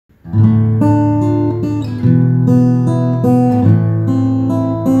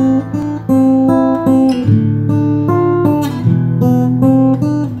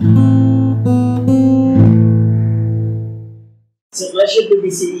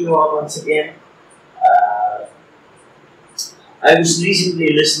you all once again. Uh, I was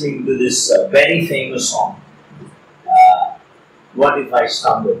recently listening to this very famous song, What If I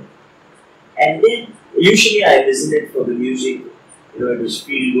Stumble? And then usually I listen it for the music, it was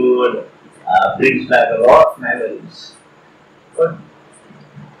feel good, brings back a lot of memories. But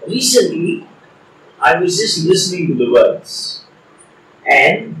recently I was just listening to the words,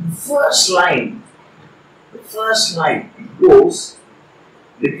 and the first line it goes,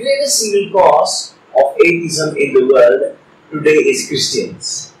 the greatest single cause of atheism in the world today is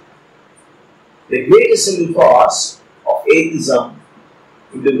Christians. The greatest single cause of atheism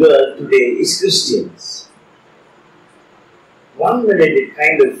in the world today is Christians. 1 minute it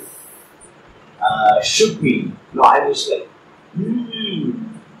kind of shook me. No, I was like,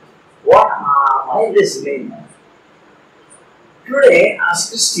 what am I listening? Today, as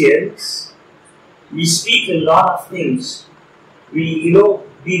Christians, we speak a lot of things. We learn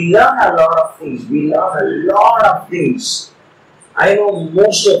a lot of things. I know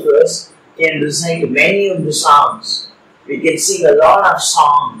most of us can recite many of the songs. We can sing a lot of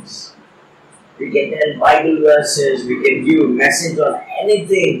songs. We can tell Bible verses. We can give a message on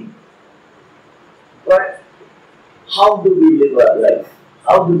anything. But how do we live our life?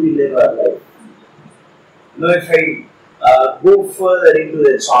 If I go further into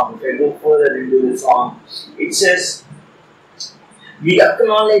the song, it says, we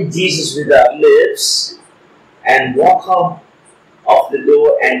acknowledge Jesus with our lips and walk out of the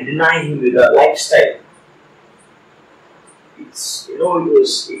door and deny Him with our lifestyle. I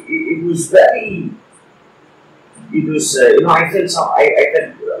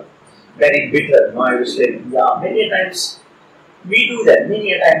felt very bitter. I was like, many times we do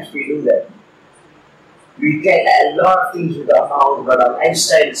that. We tell a lot of things with our mouth, but our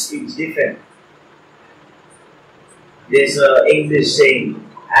lifestyle speaks different. There's an English saying,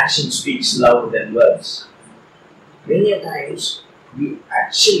 action speaks louder than words. Many times we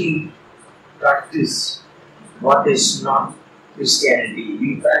actually practice what is not Christianity.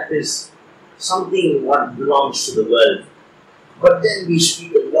 We practice something what belongs to the world. But then we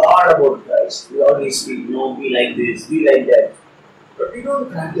speak a lot about Christ. We always speak, no, be like this, be like that. But we don't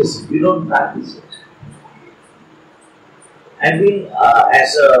practice it. I've been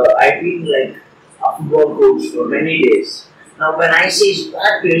like a football coach for many days. Now, when I say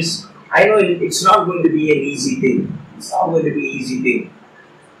practice, I know it's not going to be an easy thing.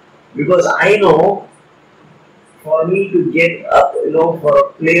 Because I know, for me to get up, for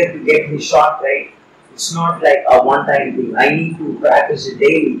a player to get his shot right, it's not like a one-time thing. I need to practice it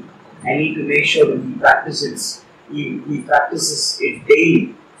daily. I need to make sure that he practices it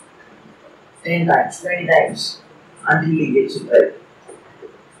daily. 10 times, 20 times. Until he gets it right.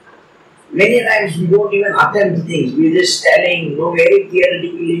 Many times we don't even attempt things. We're just telling, very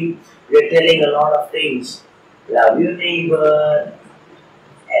theoretically, we're telling a lot of things. Love your neighbor,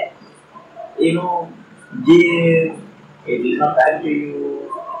 give, it will come back to you.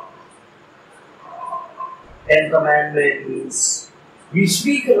 10 commandments. We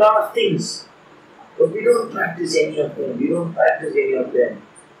speak a lot of things, but we don't practice any of them.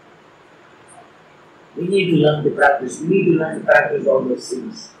 We need to learn to practice. All those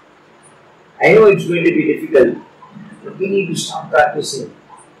things. I know it's going to be difficult, but we need to start practicing.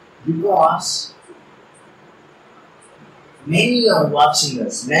 Because many are watching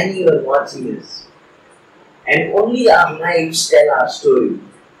us. And only our lives tell our story.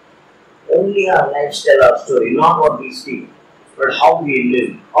 Not what we speak, but how we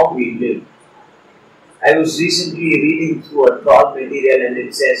live. I was recently reading through a thought material, and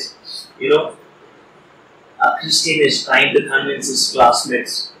it says, a Christian is trying to convince his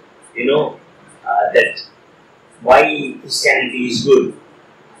classmates, that why Christianity is good.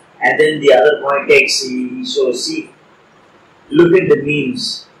 And then the other point takes, look at the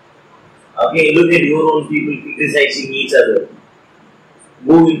memes. Okay, look at your own people criticizing each other.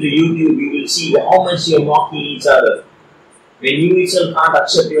 Go into YouTube, you will see how much you are mocking each other. When you itself can't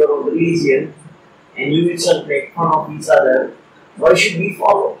accept your own religion, and you itself make fun of each other, why should we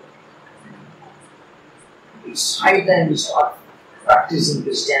follow? It's high time we start practicing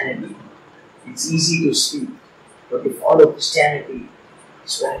Christianity. It's easy to speak, but to follow Christianity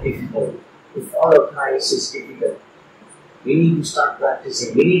is very difficult. To follow Christ is difficult. We need to start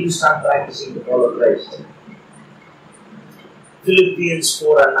practicing. To follow Christ. Philippians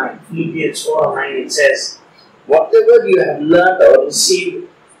 4:9 it says, whatever you have learned or received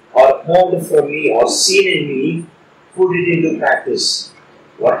or heard from me or seen in me, put it into practice.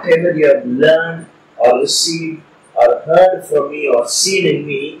 Whatever you have learned or received or heard from me or seen in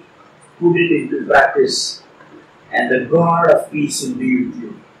me, put it into practice, and the God of peace will be with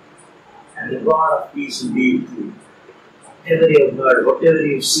you. And the God of peace will be with you. Whatever you have heard, whatever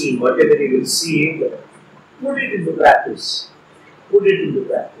you have seen, whatever you will see, put it into practice. Put it into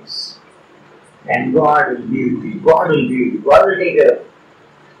practice. And God will be with you. God will be with you. God will take care of you.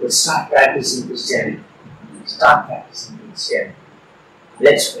 But start practicing Christianity. Start practicing Christianity.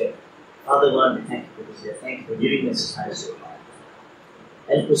 Let's pray. Father God, thank you for this day. Thank you for giving us a nice day.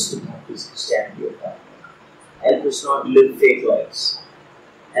 Help us to practice Christianity, O God. Help us not live fake lives.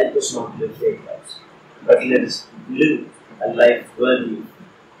 Help us not live fake lives. But let us live a life worthy.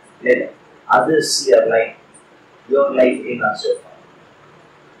 Let others see our life, your life in us, O God.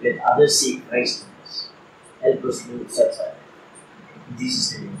 Let others see Christ in us. Help us live such a life. In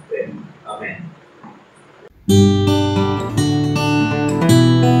Jesus' name we pray. Amen.